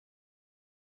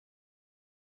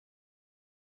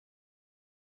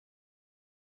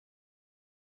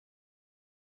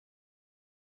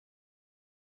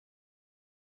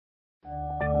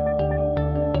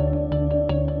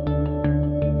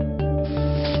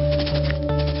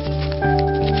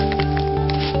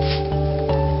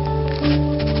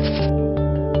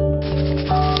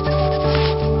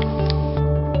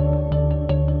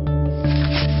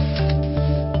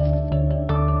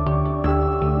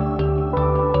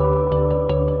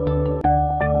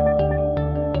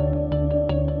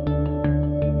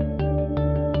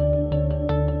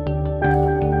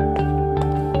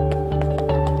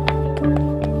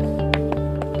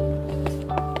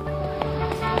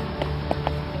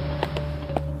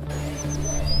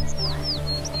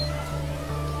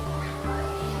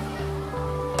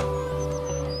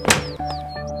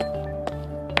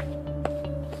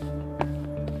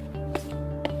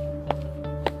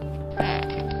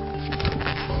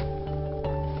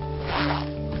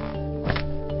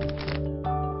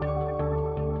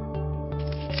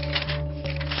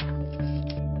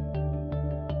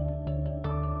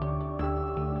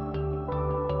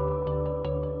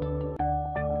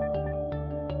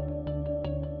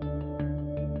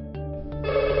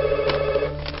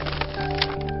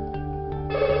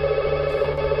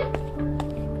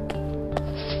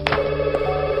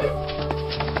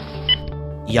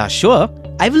Yeah, sure.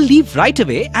 I will leave right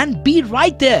away and be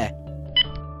right there.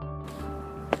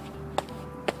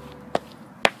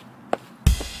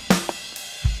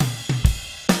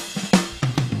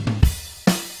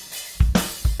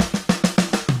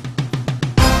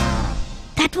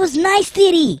 That was nice,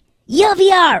 Theory. Here we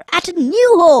are at a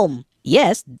new home.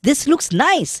 Yes, this looks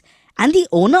nice. And the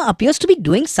owner appears to be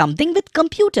doing something with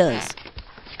computers.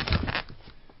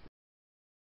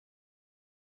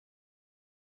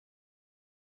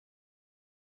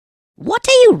 What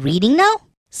are you reading now?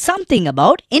 Something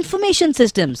about information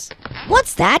systems.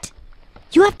 What's that?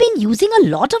 You have been using a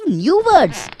lot of new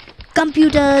words.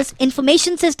 Computers,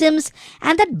 information systems,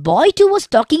 and that boy too was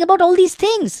talking about all these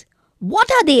things. What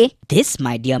are they? This,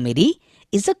 my dear Mary,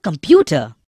 is a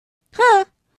computer. Huh?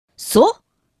 So?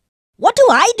 What do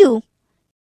I do?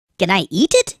 Can I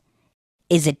eat it?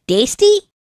 Is it tasty?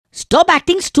 Stop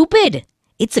acting stupid.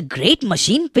 It's a great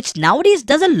machine which nowadays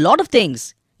does a lot of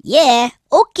things. Yeah,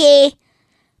 okay.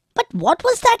 But what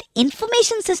was that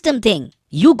information system thing?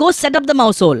 You go set up the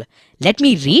mouse hole. Let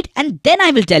me read and then I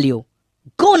will tell you.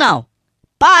 Go now.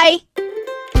 Bye.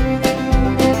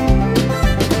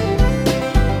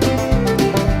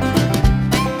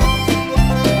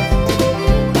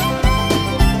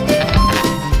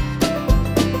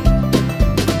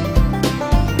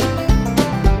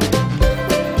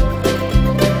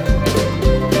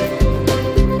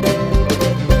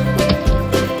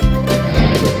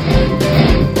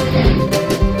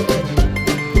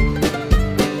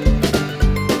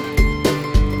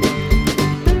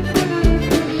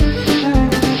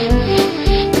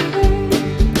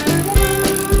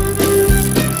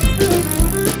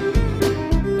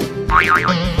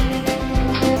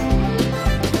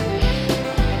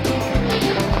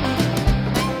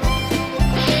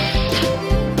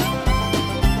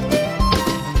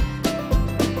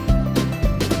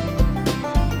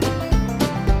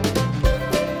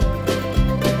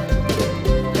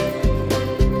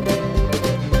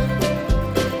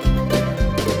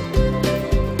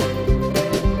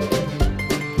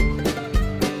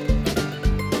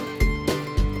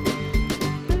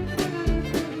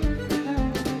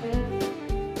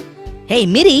 Hey,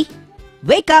 Miri,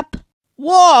 wake up.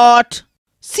 What?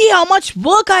 See how much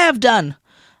work I have done.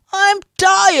 I'm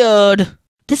tired.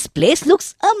 This place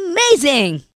looks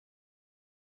amazing.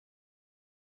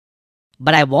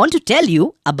 But I want to tell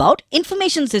you about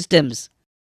information systems.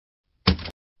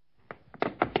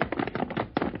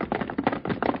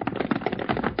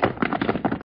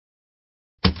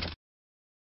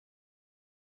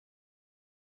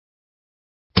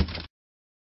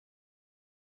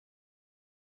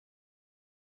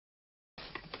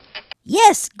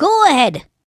 Yes, go ahead.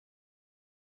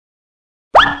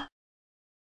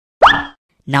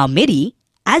 Now, Miri,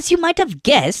 as you might have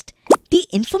guessed, the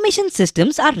information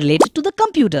systems are related to the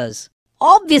computers.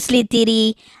 Obviously,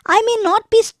 Theory, I may not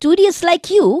be studious like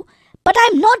you, but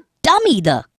I'm not dumb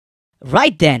either.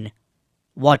 Right then.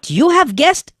 What you have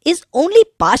guessed is only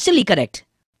partially correct.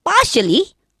 Partially?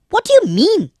 What do you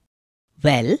mean?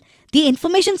 Well, the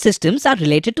information systems are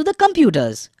related to the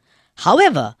computers.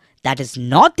 However, that is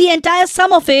not the entire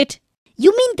sum of it.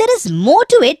 You mean there is more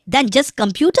to it than just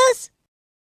computers?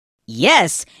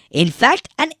 Yes, in fact,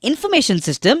 an information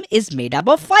system is made up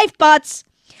of 5 parts.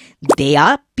 They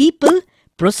are people,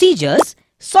 procedures,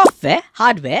 software,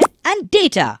 hardware, and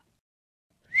data.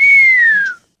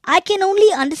 I can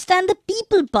only understand the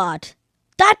people part.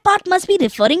 That part must be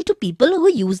referring to people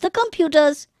who use the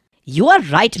computers. You are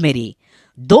right, Mary.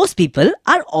 Those people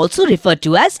are also referred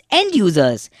to as end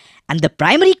users. And the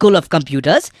primary goal of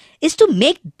computers is to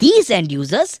make these end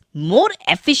users more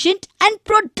efficient and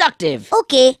productive.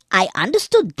 Okay, I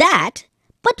understood that.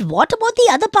 But what about the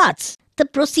other parts? The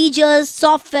procedures,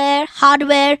 software,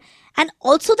 hardware, and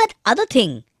also that other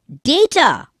thing,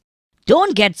 data.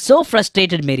 Don't get so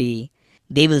frustrated, Mary.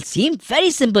 They will seem very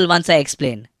simple once I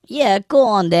explain. Yeah, go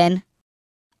on then.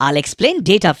 I'll explain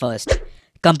data first.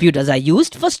 Computers are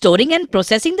used for storing and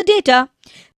processing the data.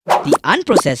 The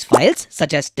unprocessed files,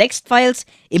 such as text files,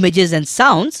 images and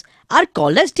sounds, are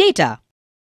called as data.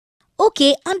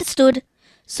 Okay, understood.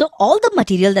 So all the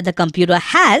material that the computer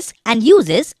has and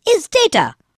uses is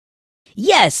data.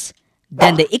 Yes.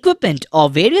 Then the equipment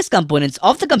or various components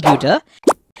of the computer,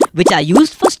 which are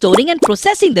used for storing and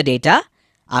processing the data,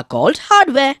 are called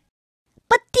hardware.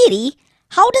 But Theory,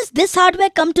 how does this hardware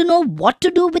come to know what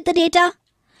to do with the data?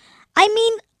 I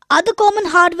mean, other common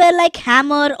hardware like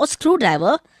hammer or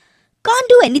screwdriver can't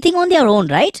do anything on their own,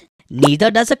 right?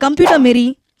 Neither does a computer,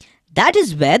 Miri. That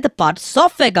is where the part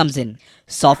software comes in.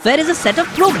 Software is a set of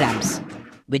programs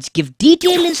which give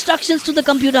detailed instructions to the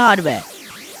computer hardware.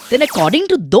 then according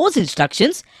to those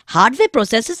instructions, hardware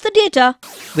processes the data,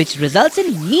 which results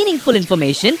in meaningful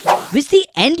information which the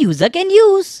end user can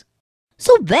use.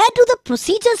 So where do the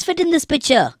procedures fit in this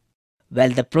picture? Well,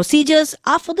 the procedures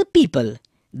are for the people.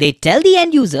 They tell the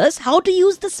end users how to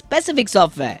use the specific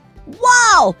software.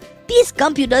 Wow! These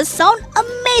computers sound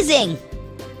amazing!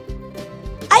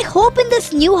 I hope in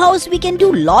this new house we can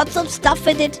do lots of stuff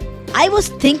with it. I was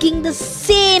thinking the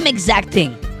same exact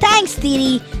thing. Thanks,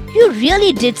 Theory. You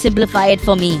really did simplify it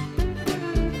for me.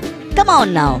 Come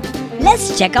on now,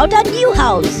 let's check out our new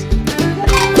house.